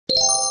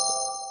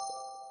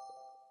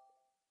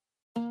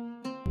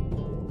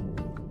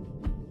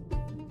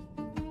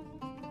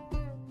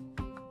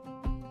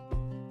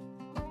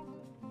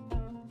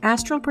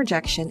Astral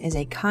projection is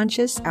a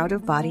conscious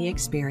out-of-body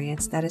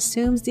experience that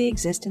assumes the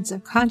existence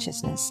of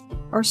consciousness,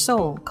 or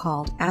soul,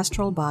 called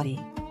astral body,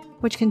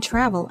 which can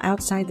travel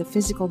outside the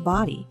physical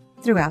body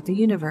throughout the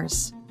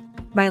universe.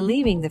 By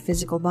leaving the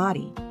physical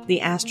body,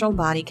 the astral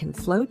body can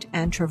float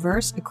and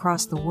traverse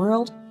across the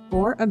world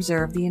or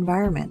observe the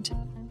environment.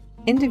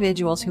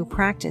 Individuals who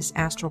practice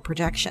astral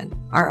projection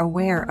are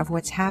aware of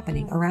what's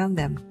happening around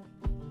them.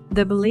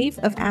 The belief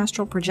of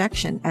astral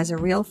projection as a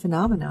real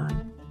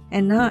phenomenon,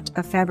 and not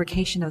a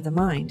fabrication of the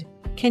mind,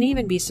 can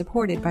even be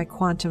supported by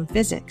quantum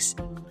physics,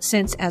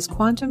 since, as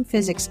quantum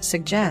physics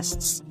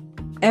suggests,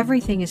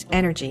 everything is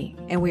energy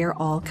and we are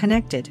all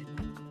connected.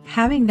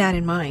 Having that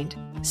in mind,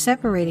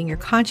 separating your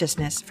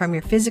consciousness from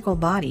your physical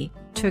body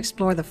to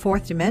explore the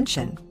fourth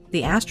dimension,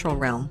 the astral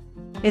realm,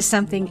 is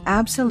something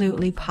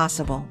absolutely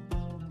possible.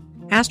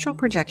 Astral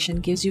projection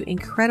gives you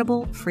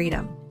incredible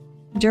freedom.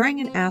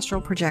 During an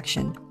astral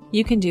projection,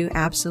 you can do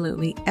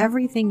absolutely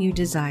everything you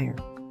desire.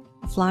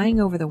 Flying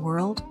over the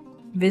world,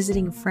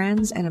 visiting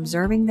friends and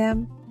observing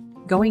them,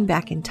 going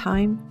back in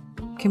time,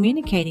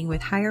 communicating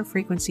with higher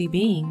frequency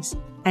beings,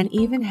 and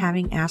even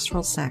having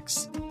astral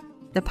sex.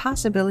 The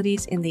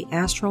possibilities in the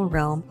astral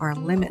realm are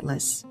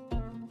limitless.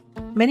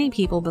 Many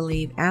people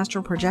believe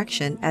astral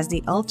projection as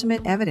the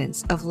ultimate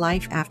evidence of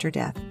life after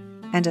death,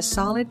 and a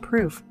solid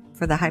proof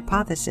for the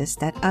hypothesis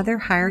that other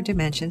higher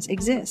dimensions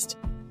exist,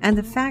 and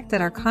the fact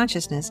that our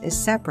consciousness is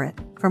separate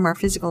from our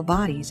physical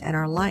bodies and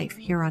our life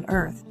here on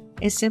Earth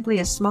is simply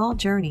a small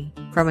journey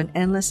from an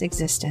endless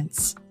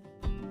existence.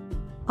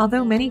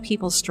 Although many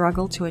people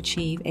struggle to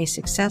achieve a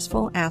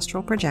successful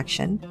astral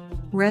projection,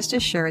 rest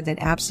assured that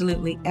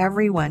absolutely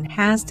everyone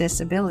has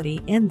this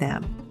ability in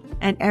them,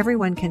 and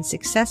everyone can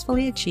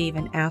successfully achieve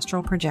an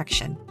astral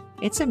projection.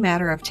 It's a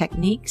matter of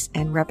techniques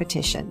and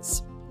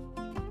repetitions.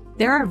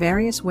 There are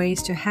various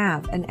ways to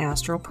have an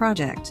astral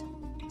project.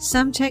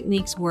 Some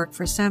techniques work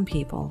for some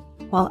people,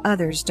 while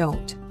others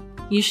don't.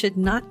 You should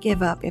not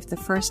give up if the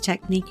first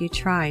technique you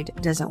tried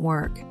doesn't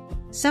work.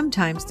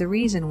 Sometimes the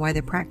reason why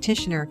the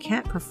practitioner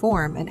can't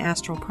perform an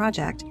astral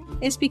project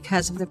is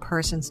because of the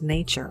person's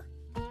nature.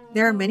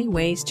 There are many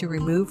ways to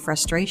remove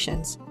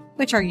frustrations,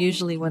 which are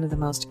usually one of the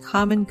most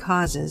common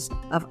causes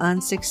of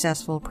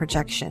unsuccessful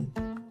projection.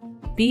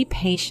 Be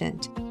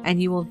patient,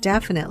 and you will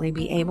definitely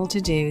be able to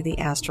do the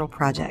astral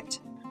project.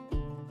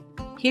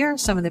 Here are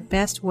some of the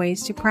best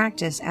ways to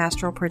practice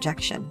astral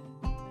projection.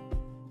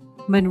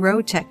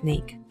 Monroe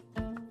Technique.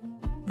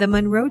 The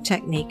Monroe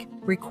Technique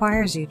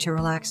requires you to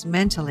relax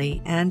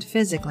mentally and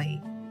physically.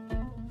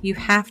 You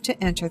have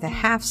to enter the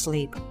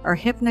half-sleep or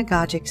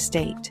hypnagogic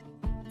state.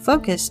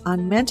 Focus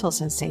on mental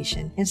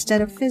sensation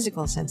instead of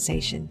physical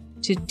sensation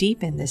to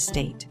deepen this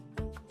state.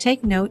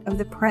 Take note of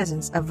the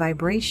presence of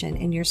vibration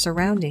in your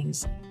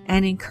surroundings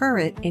and incur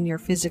it in your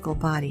physical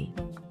body.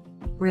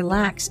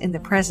 Relax in the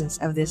presence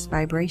of this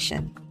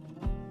vibration.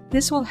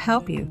 This will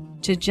help you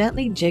to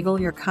gently jiggle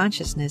your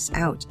consciousness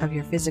out of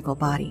your physical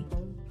body.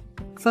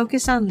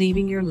 Focus on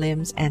leaving your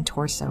limbs and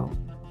torso.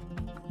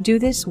 Do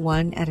this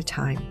one at a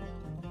time.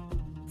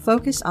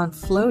 Focus on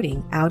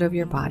floating out of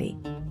your body.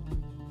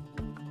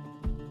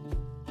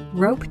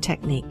 Rope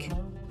Technique.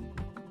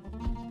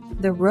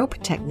 The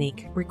rope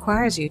technique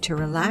requires you to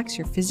relax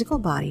your physical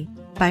body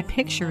by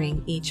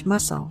picturing each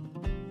muscle.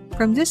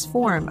 From this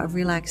form of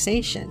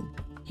relaxation,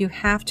 you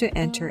have to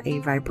enter a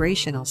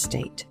vibrational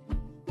state.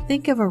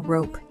 Think of a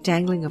rope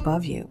dangling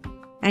above you,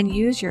 and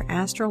use your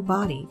astral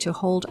body to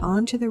hold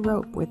onto the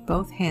rope with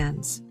both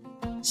hands.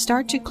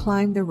 Start to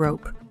climb the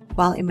rope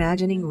while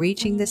imagining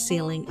reaching the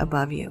ceiling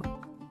above you.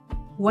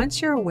 Once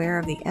you're aware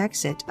of the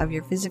exit of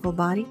your physical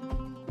body,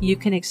 you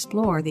can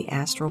explore the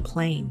astral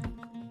plane.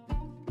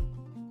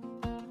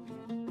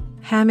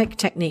 Hammock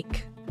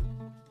Technique.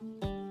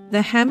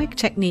 The hammock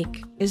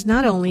technique is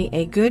not only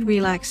a good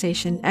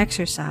relaxation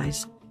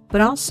exercise,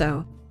 but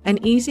also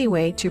an easy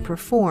way to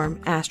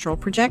perform astral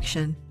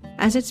projection,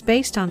 as it's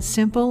based on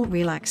simple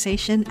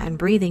relaxation and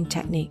breathing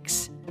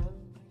techniques.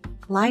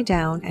 Lie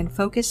down and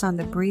focus on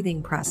the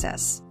breathing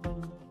process.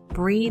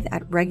 Breathe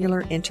at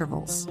regular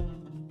intervals.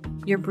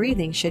 Your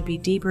breathing should be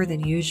deeper than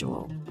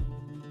usual.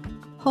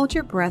 Hold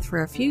your breath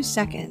for a few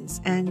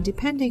seconds, and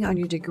depending on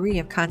your degree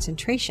of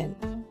concentration,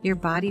 your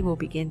body will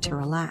begin to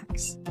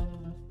relax.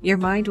 Your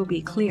mind will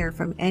be clear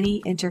from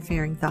any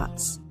interfering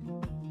thoughts.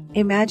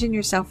 Imagine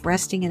yourself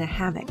resting in a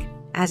hammock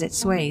as it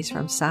sways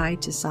from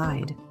side to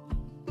side.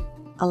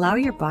 Allow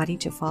your body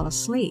to fall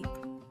asleep,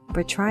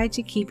 but try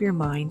to keep your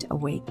mind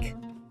awake.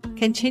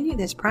 Continue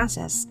this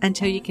process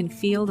until you can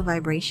feel the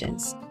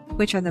vibrations,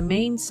 which are the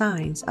main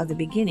signs of the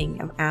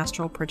beginning of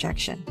astral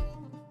projection.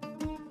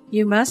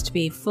 You must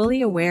be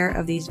fully aware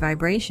of these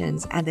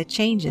vibrations and the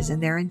changes in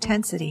their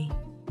intensity.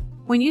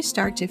 When you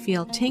start to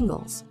feel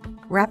tingles,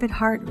 rapid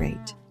heart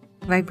rate,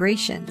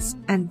 vibrations,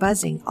 and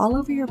buzzing all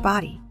over your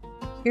body,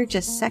 you're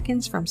just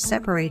seconds from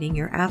separating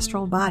your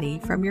astral body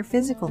from your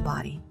physical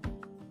body.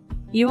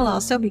 You will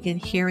also begin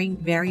hearing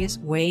various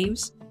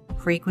waves,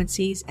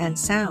 frequencies, and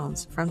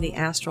sounds from the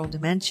astral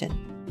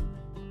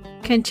dimension.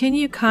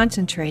 Continue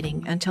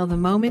concentrating until the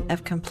moment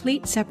of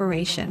complete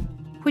separation,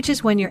 which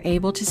is when you're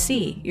able to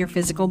see your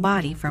physical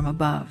body from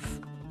above.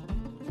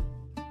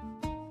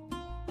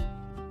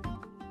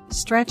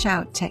 Stretch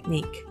out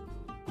technique.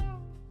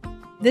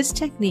 This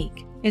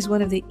technique is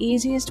one of the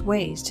easiest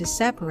ways to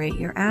separate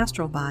your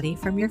astral body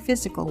from your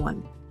physical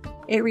one.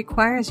 It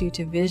requires you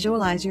to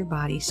visualize your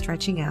body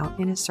stretching out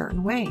in a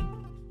certain way.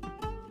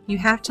 You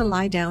have to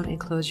lie down and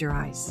close your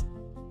eyes.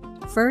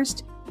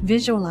 First,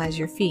 visualize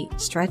your feet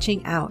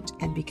stretching out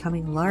and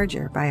becoming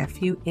larger by a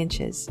few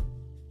inches.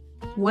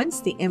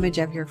 Once the image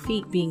of your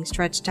feet being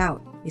stretched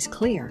out is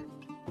clear,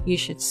 you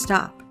should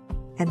stop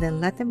and then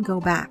let them go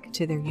back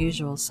to their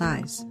usual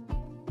size.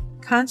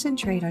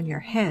 Concentrate on your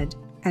head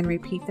and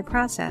repeat the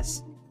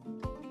process.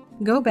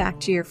 Go back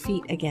to your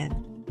feet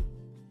again.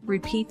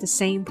 Repeat the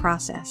same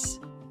process.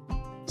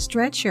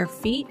 Stretch your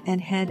feet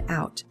and head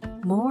out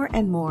more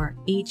and more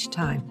each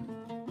time.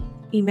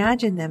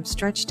 Imagine them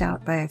stretched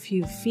out by a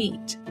few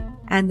feet,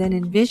 and then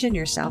envision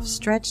yourself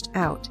stretched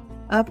out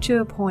up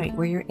to a point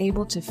where you're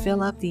able to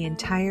fill up the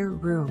entire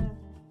room.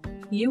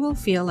 You will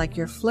feel like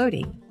you're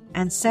floating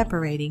and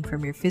separating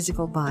from your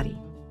physical body.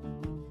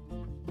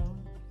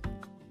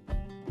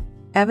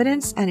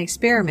 Evidence and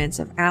experiments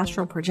of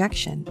astral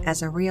projection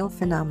as a real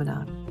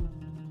phenomenon.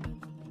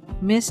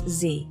 Miss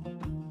Z.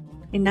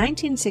 In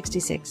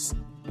 1966,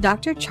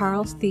 Dr.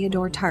 Charles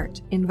Theodore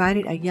Tart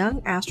invited a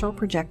young astral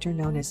projector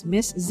known as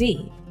Miss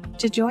Z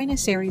to join a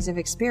series of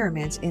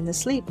experiments in the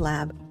sleep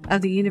lab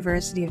of the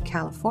University of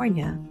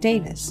California,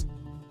 Davis.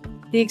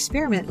 The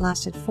experiment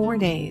lasted 4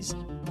 days,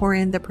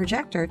 wherein the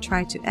projector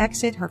tried to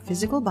exit her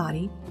physical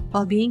body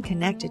while being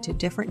connected to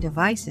different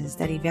devices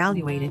that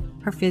evaluated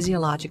her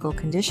physiological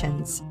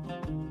conditions.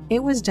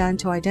 It was done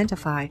to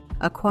identify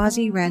a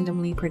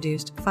quasi-randomly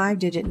produced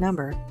 5-digit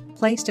number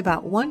placed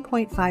about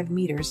 1.5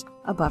 meters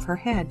above her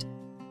head.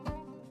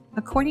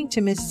 According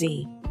to Miss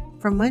Z,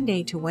 from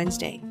Monday to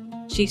Wednesday,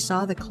 she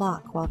saw the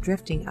clock while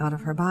drifting out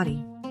of her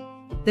body.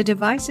 The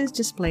devices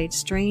displayed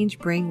strange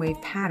brainwave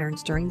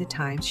patterns during the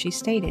times she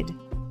stated.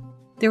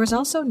 There was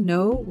also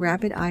no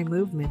rapid eye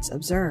movements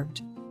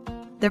observed.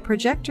 The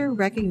projector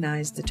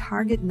recognized the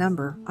target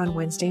number on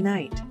Wednesday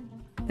night.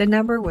 The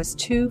number was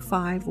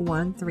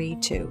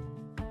 25132.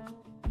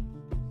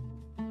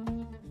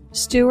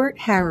 Stuart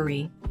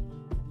Harary.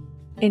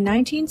 In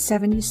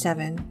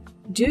 1977,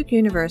 Duke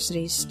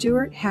University's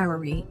Stuart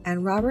Harary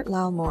and Robert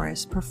Lowell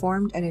Morris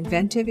performed an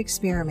inventive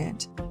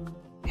experiment.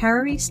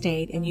 Harary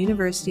stayed in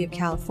University of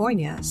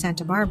California,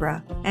 Santa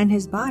Barbara, and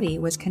his body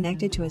was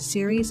connected to a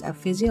series of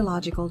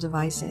physiological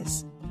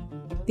devices.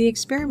 The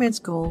experiment's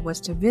goal was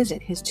to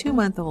visit his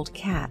 2-month-old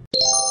cat,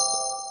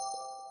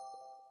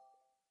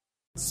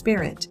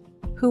 Spirit,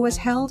 who was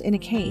held in a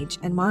cage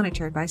and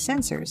monitored by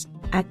sensors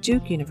at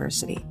Duke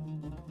University.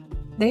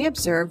 They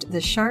observed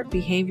the sharp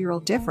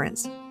behavioral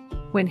difference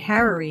when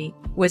Harary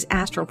was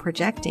astral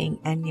projecting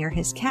and near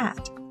his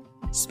cat.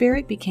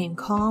 Spirit became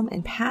calm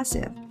and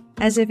passive,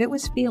 as if it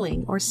was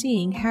feeling or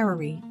seeing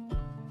Harary.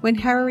 When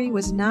Harary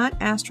was not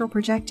astral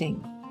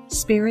projecting,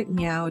 Spirit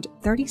meowed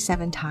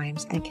 37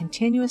 times and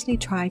continuously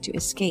tried to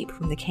escape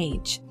from the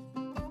cage.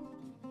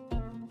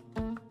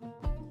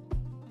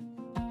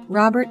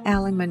 Robert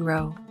Allen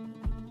Monroe.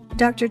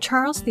 Dr.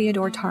 Charles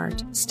Theodore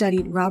Tart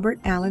studied Robert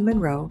Allen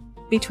Monroe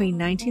between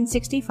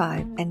 1965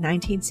 and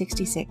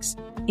 1966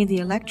 in the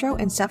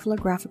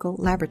Electroencephalographical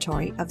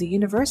Laboratory of the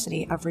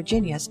University of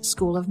Virginia's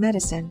School of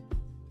Medicine.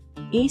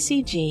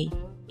 ECG,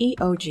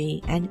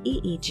 EOG, and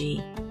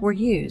EEG were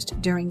used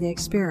during the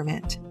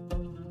experiment.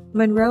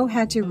 Monroe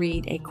had to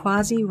read a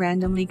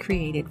quasi-randomly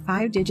created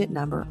 5-digit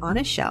number on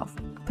a shelf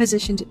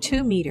positioned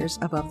 2 meters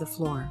above the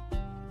floor.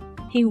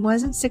 He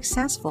wasn't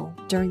successful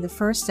during the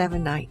first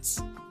 7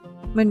 nights.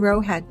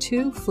 Monroe had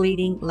 2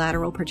 fleeting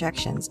lateral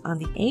projections on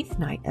the 8th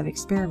night of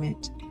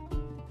experiment.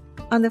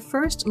 On the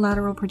first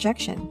lateral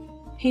projection,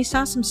 he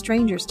saw some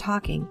strangers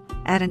talking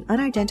at an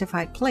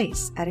unidentified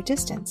place at a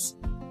distance.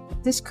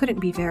 This couldn't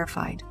be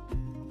verified.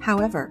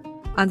 However,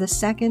 on the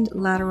second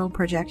lateral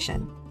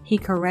projection, he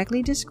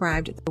correctly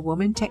described the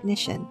woman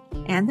technician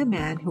and the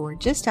man who were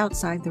just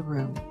outside the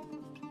room.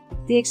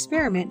 The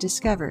experiment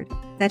discovered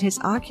that his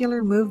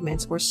ocular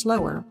movements were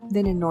slower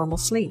than in normal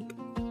sleep.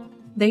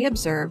 They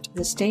observed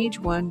the stage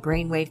 1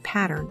 brainwave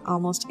pattern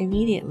almost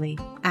immediately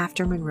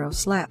after Monroe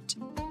slept.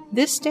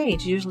 This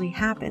stage usually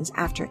happens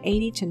after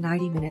 80 to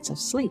 90 minutes of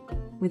sleep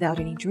without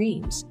any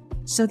dreams,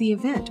 so the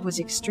event was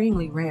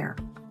extremely rare.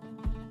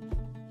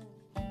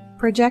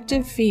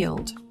 Projective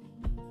Field.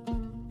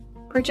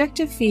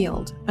 Projective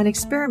Field, an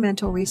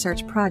experimental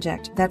research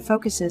project that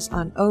focuses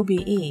on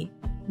OBE,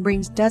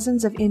 brings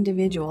dozens of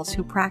individuals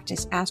who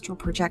practice astral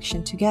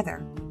projection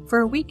together for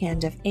a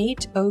weekend of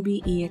 8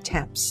 OBE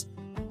attempts.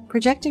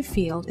 Projective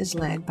Field is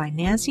led by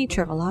Nancy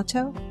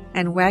Trivolato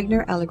and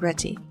Wagner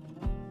Allegretti.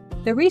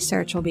 The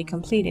research will be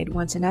completed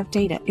once enough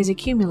data is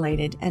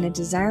accumulated and a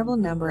desirable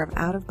number of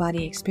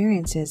out-of-body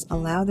experiences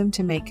allow them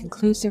to make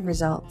conclusive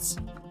results.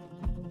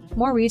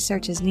 More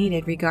research is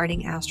needed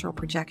regarding astral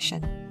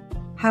projection.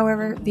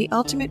 However, the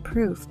ultimate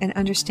proof and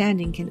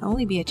understanding can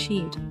only be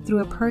achieved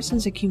through a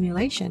person's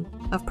accumulation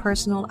of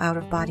personal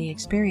out-of-body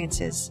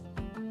experiences.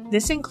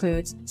 This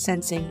includes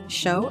sensing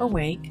show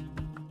awake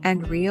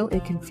and real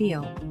it can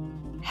feel,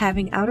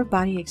 having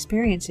out-of-body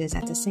experiences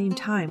at the same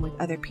time with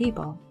other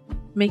people,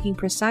 making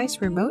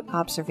precise remote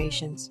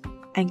observations,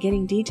 and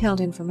getting detailed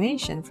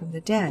information from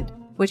the dead,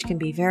 which can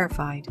be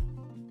verified.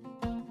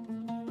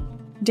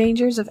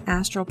 Dangers of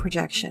astral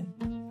projection.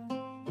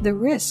 The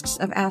risks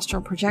of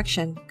astral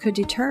projection could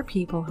deter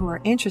people who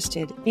are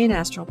interested in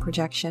astral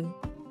projection.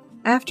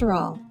 After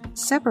all,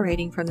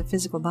 separating from the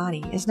physical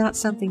body is not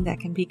something that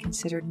can be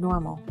considered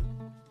normal.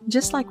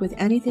 Just like with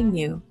anything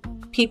new,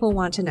 people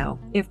want to know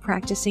if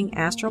practicing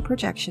astral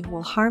projection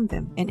will harm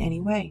them in any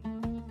way.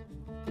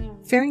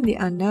 Fearing the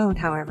unknown,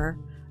 however,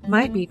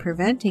 might be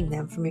preventing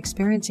them from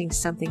experiencing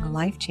something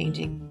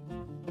life-changing.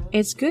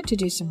 It's good to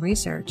do some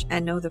research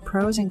and know the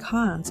pros and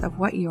cons of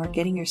what you are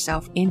getting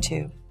yourself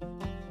into.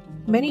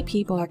 Many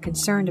people are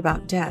concerned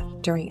about death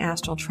during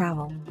astral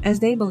travel, as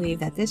they believe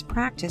that this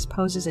practice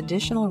poses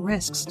additional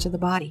risks to the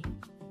body.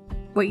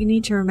 What you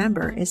need to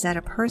remember is that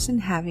a person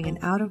having an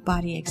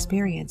out-of-body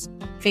experience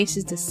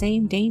faces the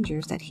same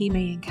dangers that he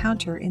may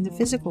encounter in the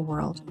physical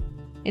world.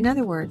 In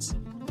other words,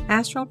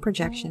 astral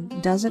projection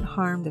doesn't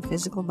harm the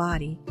physical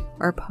body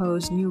or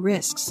pose new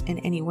risks in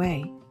any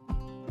way.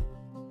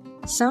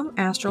 Some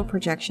astral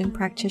projection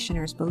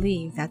practitioners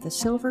believe that the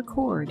silver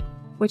cord,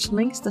 which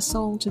links the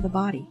soul to the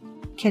body,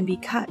 can be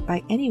cut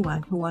by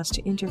anyone who wants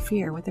to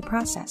interfere with the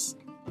process.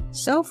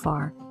 So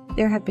far,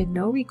 there have been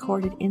no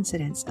recorded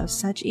incidents of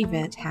such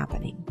event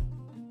happening.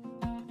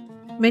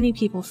 Many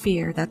people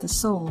fear that the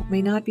soul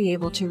may not be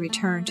able to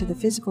return to the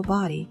physical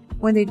body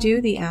when they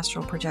do the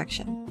astral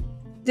projection.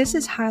 This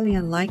is highly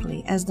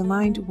unlikely, as the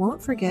mind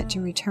won't forget to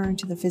return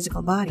to the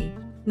physical body,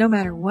 no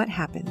matter what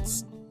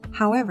happens.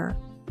 However,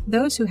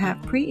 those who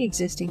have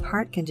pre-existing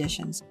heart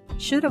conditions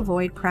should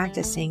avoid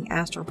practicing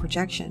astral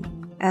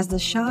projection, as the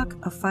shock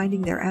of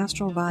finding their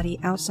astral body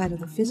outside of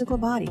the physical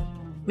body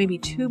may be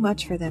too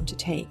much for them to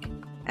take,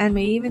 and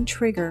may even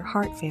trigger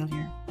heart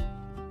failure.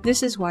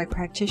 This is why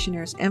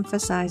practitioners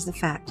emphasize the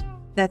fact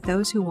that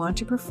those who want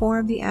to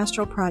perform the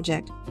astral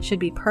project should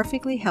be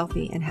perfectly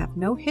healthy and have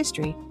no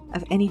history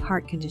of any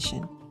heart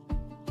condition.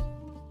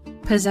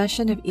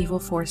 Possession of evil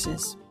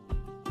forces.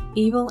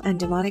 Evil and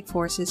demonic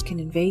forces can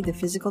invade the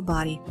physical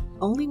body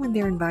only when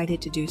they're invited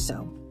to do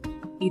so.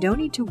 You don't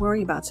need to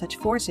worry about such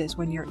forces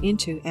when you're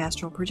into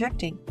astral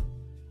projecting.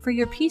 For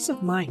your peace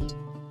of mind,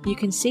 you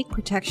can seek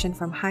protection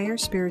from higher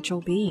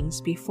spiritual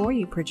beings before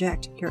you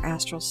project your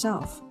astral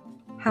self.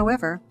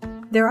 However,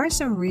 there are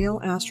some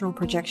real astral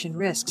projection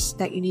risks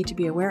that you need to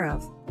be aware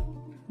of.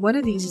 One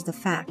of these is the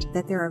fact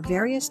that there are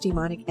various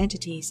demonic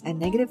entities and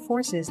negative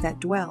forces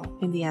that dwell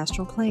in the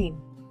astral plane.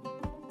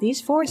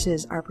 These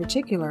forces are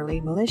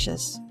particularly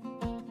malicious.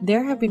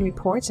 There have been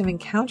reports of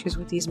encounters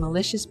with these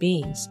malicious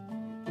beings,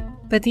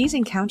 but these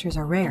encounters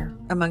are rare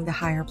among the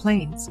higher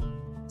planes.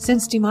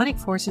 Since demonic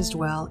forces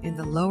dwell in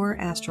the lower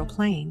astral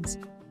planes,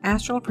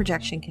 astral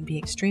projection can be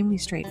extremely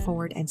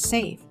straightforward and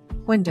safe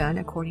when done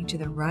according to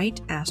the right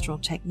astral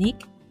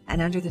technique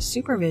and under the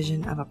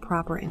supervision of a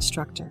proper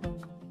instructor.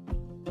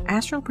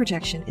 Astral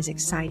projection is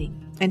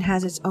exciting and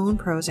has its own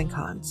pros and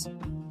cons.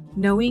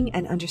 Knowing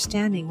and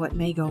understanding what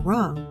may go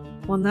wrong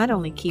will not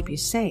only keep you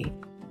safe,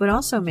 but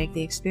also make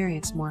the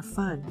experience more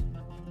fun.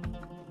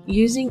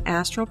 Using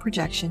astral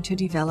projection to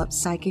develop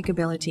psychic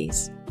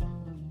abilities.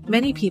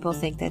 Many people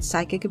think that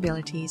psychic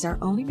abilities are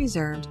only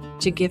reserved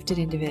to gifted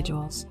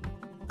individuals.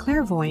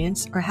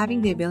 Clairvoyance, or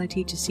having the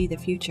ability to see the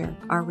future,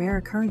 are rare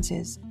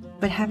occurrences,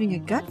 but having a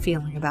gut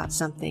feeling about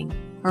something,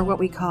 or what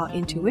we call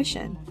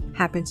intuition,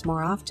 happens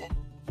more often.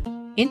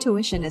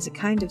 Intuition is a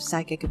kind of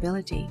psychic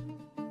ability.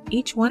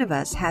 Each one of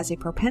us has a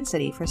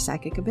propensity for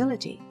psychic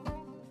ability.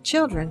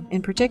 Children,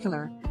 in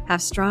particular,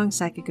 have strong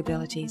psychic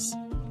abilities.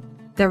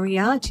 The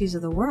realities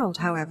of the world,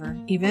 however,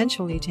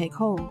 eventually take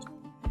hold.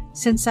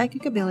 Since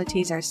psychic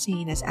abilities are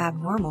seen as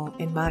abnormal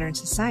in modern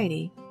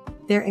society,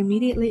 they're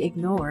immediately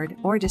ignored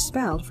or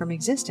dispelled from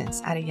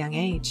existence at a young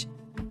age.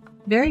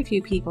 Very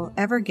few people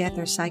ever get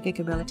their psychic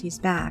abilities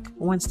back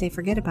once they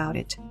forget about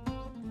it.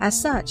 As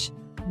such,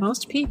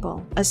 most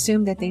people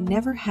assume that they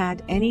never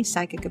had any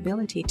psychic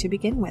ability to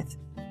begin with.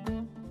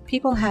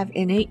 People have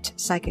innate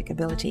psychic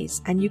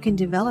abilities, and you can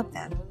develop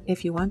them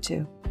if you want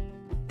to.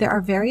 There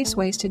are various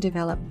ways to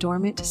develop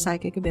dormant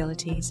psychic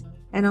abilities,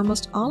 and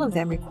almost all of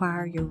them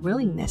require your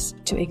willingness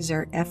to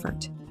exert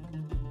effort.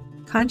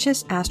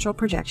 Conscious astral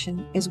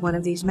projection is one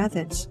of these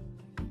methods.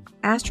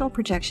 Astral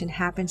projection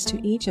happens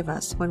to each of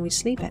us when we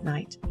sleep at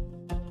night.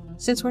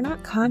 Since we're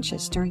not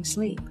conscious during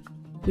sleep,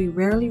 we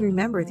rarely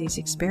remember these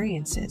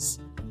experiences.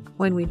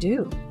 When we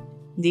do,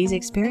 these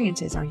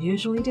experiences are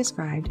usually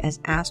described as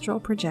astral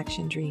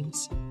projection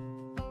dreams.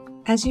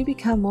 As you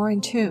become more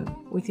in tune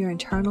with your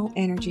internal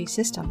energy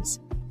systems,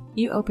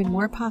 you open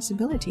more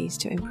possibilities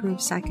to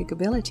improve psychic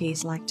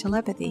abilities like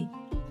telepathy.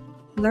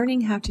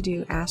 Learning how to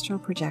do astral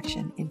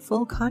projection in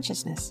full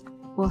consciousness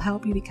will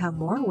help you become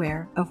more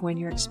aware of when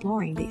you're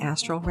exploring the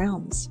astral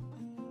realms.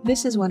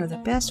 This is one of the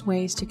best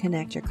ways to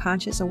connect your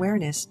conscious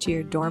awareness to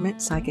your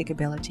dormant psychic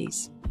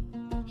abilities.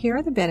 Here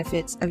are the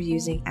benefits of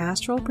using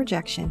astral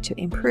projection to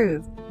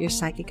improve your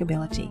psychic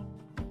ability.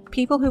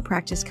 People who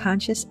practice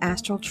conscious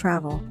astral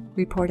travel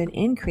report an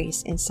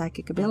increase in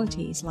psychic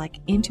abilities like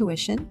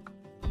intuition,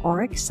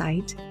 auric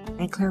sight,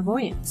 and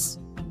clairvoyance.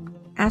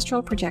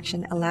 Astral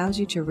projection allows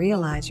you to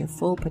realize your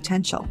full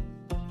potential.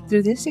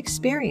 Through this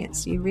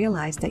experience, you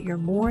realize that you're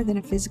more than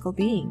a physical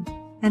being,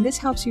 and this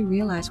helps you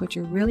realize what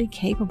you're really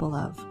capable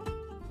of.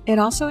 It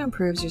also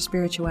improves your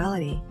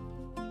spirituality.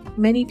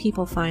 Many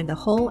people find the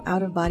whole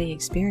out-of-body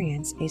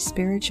experience a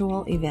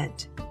spiritual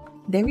event.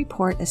 They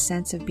report a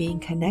sense of being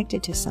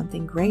connected to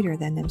something greater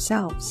than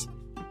themselves.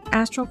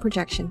 Astral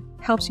projection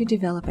helps you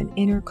develop an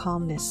inner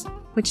calmness,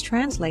 which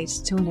translates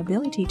to an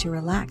ability to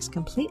relax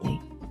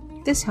completely.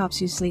 This helps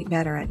you sleep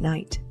better at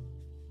night.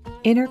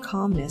 Inner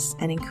calmness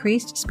and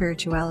increased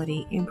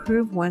spirituality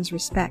improve one's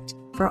respect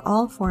for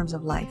all forms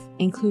of life,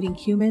 including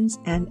humans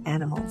and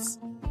animals.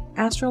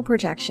 Astral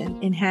projection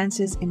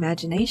enhances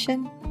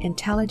imagination,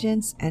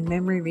 intelligence, and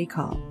memory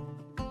recall.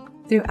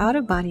 Through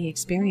out-of-body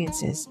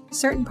experiences,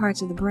 certain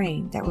parts of the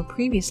brain that were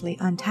previously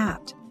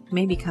untapped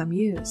may become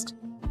used.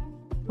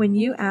 When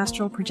you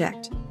astral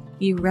project,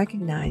 you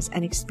recognize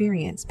and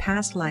experience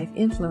past life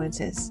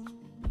influences.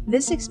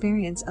 This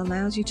experience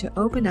allows you to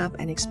open up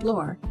and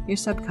explore your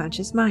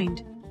subconscious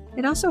mind.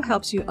 It also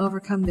helps you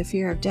overcome the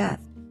fear of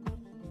death.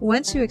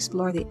 Once you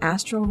explore the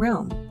astral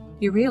realm,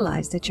 you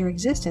realize that your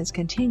existence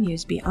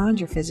continues beyond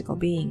your physical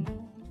being.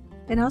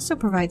 It also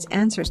provides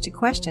answers to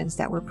questions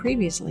that were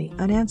previously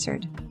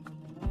unanswered.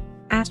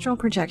 Astral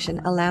projection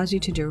allows you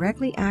to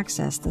directly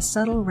access the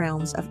subtle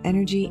realms of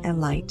energy and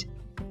light.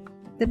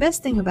 The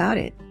best thing about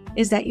it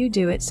is that you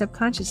do it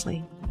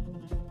subconsciously.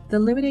 The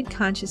limited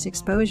conscious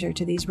exposure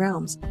to these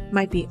realms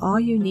might be all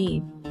you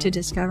need to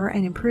discover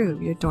and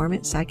improve your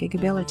dormant psychic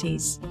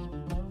abilities.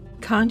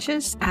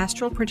 Conscious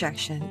astral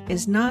projection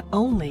is not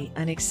only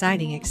an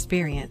exciting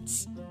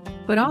experience,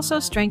 but also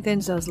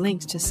strengthens those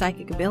links to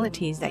psychic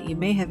abilities that you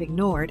may have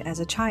ignored as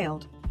a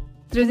child.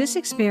 Through this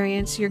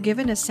experience, you're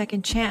given a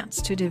second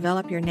chance to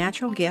develop your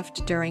natural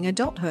gift during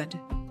adulthood.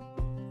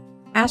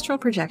 Astral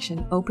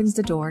projection opens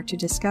the door to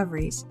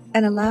discoveries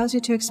and allows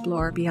you to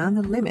explore beyond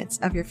the limits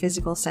of your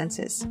physical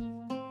senses.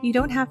 You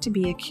don't have to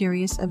be a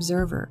curious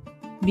observer.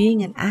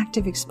 Being an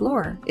active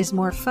explorer is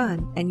more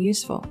fun and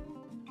useful.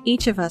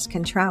 Each of us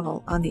can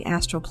travel on the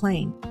astral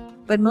plane,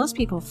 but most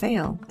people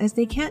fail as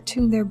they can't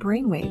tune their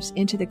brainwaves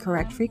into the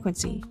correct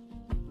frequency.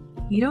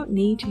 You don't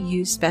need to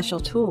use special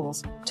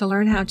tools to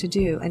learn how to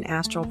do an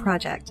astral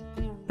project,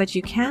 but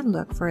you can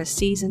look for a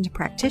seasoned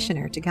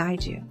practitioner to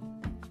guide you.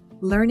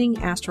 Learning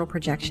astral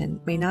projection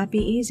may not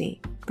be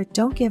easy, but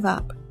don't give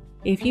up.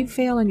 If you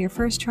fail on your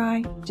first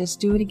try, just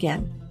do it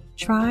again.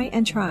 Try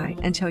and try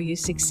until you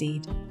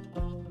succeed.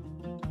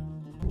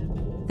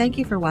 Thank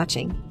you for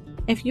watching.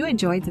 If you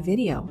enjoyed the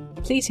video,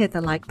 please hit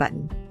the like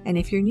button, and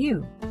if you're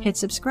new, hit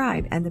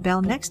subscribe and the bell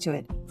next to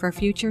it for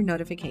future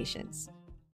notifications.